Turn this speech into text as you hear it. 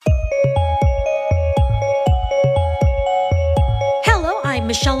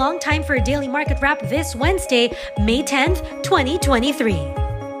Michelle Long, time for a daily market wrap this Wednesday, May 10th, 2023.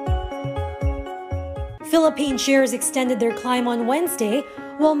 Philippine shares extended their climb on Wednesday,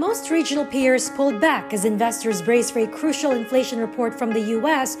 while most regional peers pulled back as investors brace for a crucial inflation report from the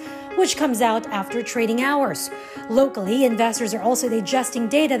U.S., which comes out after trading hours. Locally, investors are also digesting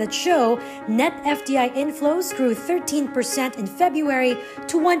data that show net FDI inflows grew 13% in February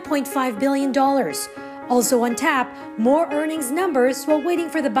to $1.5 billion. Also on tap, more earnings numbers while waiting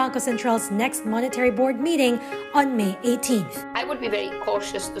for the Bangko Central's next monetary board meeting on May 18th. I would be very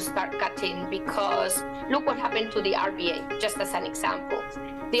cautious to start cutting because look what happened to the RBA, just as an example.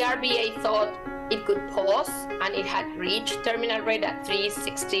 The RBA thought it could pause and it had reached terminal rate at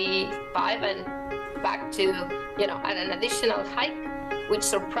 365 and back to, an additional hike, which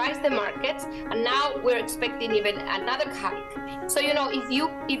surprised the markets, and now we're expecting even another hike. So, if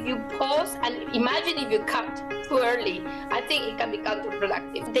you pause and imagine if you cut too early, I think it can be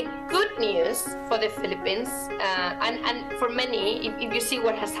counterproductive. The good news for the Philippines, and for many, if you see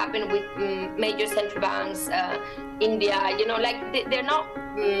what has happened with major central banks, India, they're not,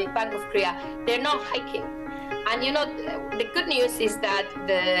 Bank of Korea, they're not hiking. And, the good news is that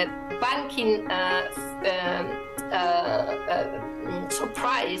the banking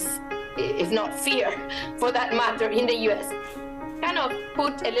surprise, if not fear, for that matter, in the U.S. kind of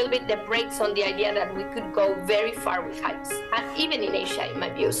put a little bit the brakes on the idea that we could go very far with hikes, and even in Asia, in my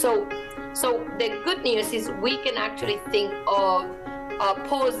view. So the good news is we can actually think of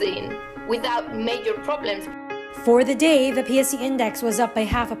pausing without major problems. For the day, the PSE index was up by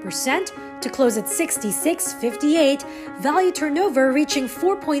 0.5% to close at 66.58, value turnover reaching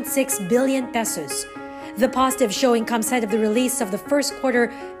 4.6 billion pesos. The positive showing comes ahead of the release of the first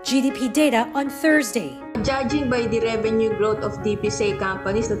quarter GDP data on Thursday. Judging by the revenue growth of DPSA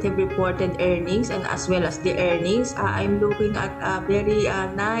companies that have reported earnings and as well as the earnings, I'm looking at a very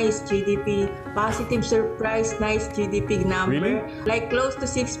nice GDP, positive surprise, nice GDP number. Really? Like close to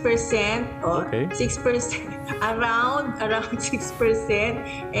 6% or okay. 6%, around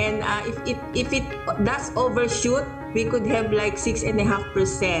 6%. And if it does overshoot, we could have like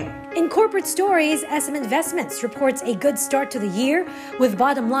 6.5%. In corporate stories, SM Investments reports a good start to the year, with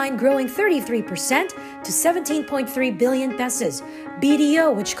bottom line growing 33% to 17.3 billion pesos.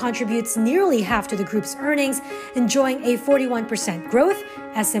 BDO, which contributes nearly half to the group's earnings, enjoying a 41% growth,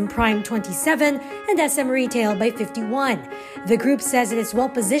 SM Prime 27%, and SM Retail by 51%. The group says it is well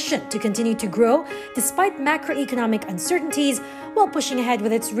positioned to continue to grow despite macroeconomic uncertainties while pushing ahead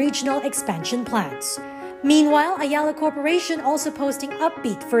with its regional expansion plans. Meanwhile, Ayala Corporation also posting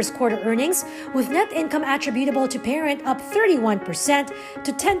upbeat first quarter earnings, with net income attributable to parent up 31%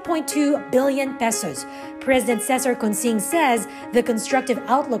 to 10.2 billion pesos. President Cesar Consing says the constructive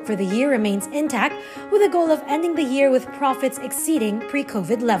outlook for the year remains intact, with a goal of ending the year with profits exceeding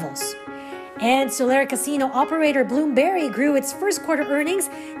pre-COVID levels. And Solar Casino operator Bloomberry grew its first quarter earnings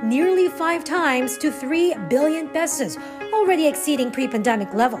nearly 5 times to 3 billion pesos, already exceeding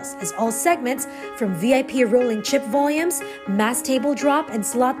pre-pandemic levels, as all segments from VIP rolling chip volumes, mass table drop, and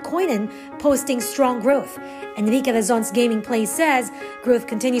slot coin-in posting strong growth. Enrique Razon's Gaming Play says growth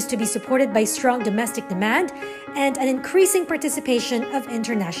continues to be supported by strong domestic demand and an increasing participation of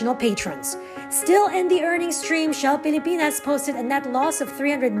international patrons. Still in the earnings stream, Shell Pilipinas posted a net loss of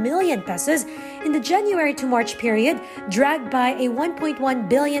 300 million pesos in the January to March period, dragged by a 1.1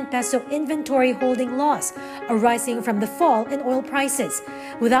 billion peso inventory holding loss arising from the fall in oil prices.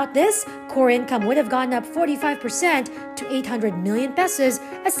 Without this, core income would have gone up 45% to 800 million pesos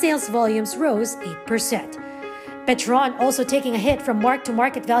as sales volumes rose 8%. Petron also taking a hit from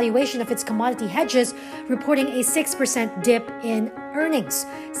mark-to-market valuation of its commodity hedges, reporting a 6% dip in earnings.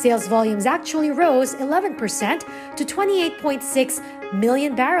 Sales volumes actually rose 11% to 28.6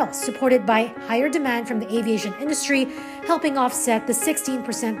 million barrels, supported by higher demand from the aviation industry, helping offset the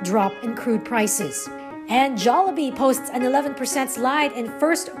 16% drop in crude prices. And Jollibee posts an 11% slide in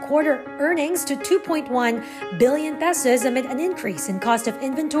first quarter earnings to 2.1 billion pesos amid an increase in cost of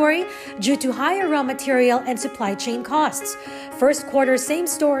inventory due to higher raw material and supply chain costs. First quarter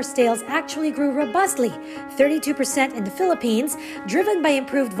same-store sales actually grew robustly, 32% in the Philippines, driven by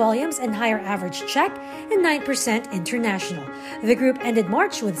improved volumes and higher average check, and 9% international. The group ended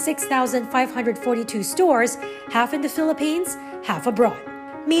March with 6,542 stores, half in the Philippines, half abroad.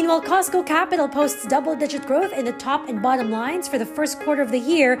 Meanwhile, Costco Capital posts double-digit growth in the top and bottom lines for the first quarter of the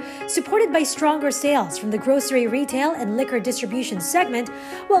year, supported by stronger sales from the grocery retail and liquor distribution segment,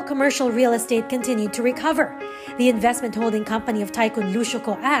 while commercial real estate continued to recover. The investment holding company of Tycoon Lucio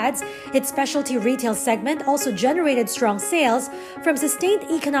adds its specialty retail segment also generated strong sales from sustained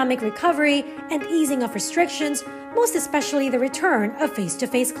economic recovery and easing of restrictions, most especially the return of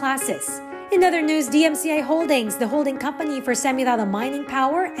face-to-face classes. In other news, DMCI Holdings, the holding company for Semirara Mining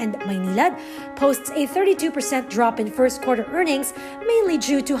Power and Maynilad, posts a 32% drop in first quarter earnings, mainly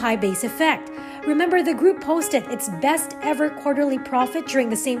due to high base effect. Remember, the group posted its best ever quarterly profit during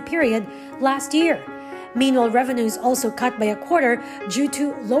the same period last year. Meanwhile, revenues also cut by a quarter due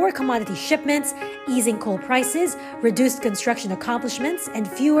to lower commodity shipments, easing coal prices, reduced construction accomplishments, and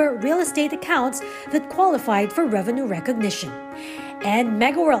fewer real estate accounts that qualified for revenue recognition. And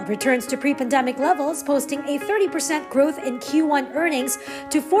Megaworld returns to pre-pandemic levels, posting a 30% growth in Q1 earnings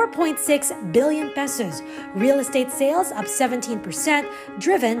to 4.6 billion pesos. Real estate sales up 17%,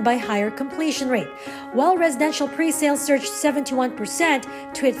 driven by higher completion rate, while residential pre-sales surged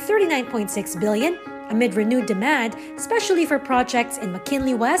 71% to hit 39.6 billion, amid renewed demand, especially for projects in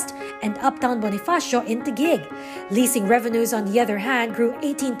McKinley West and Uptown Bonifacio in Taguig. Leasing revenues, on the other hand, grew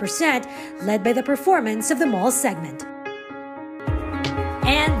 18%, led by the performance of the mall segment.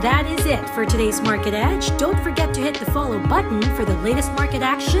 And that is it for today's Market Edge. Don't forget to hit the follow button for the latest market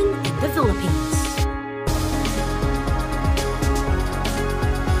action in the Philippines.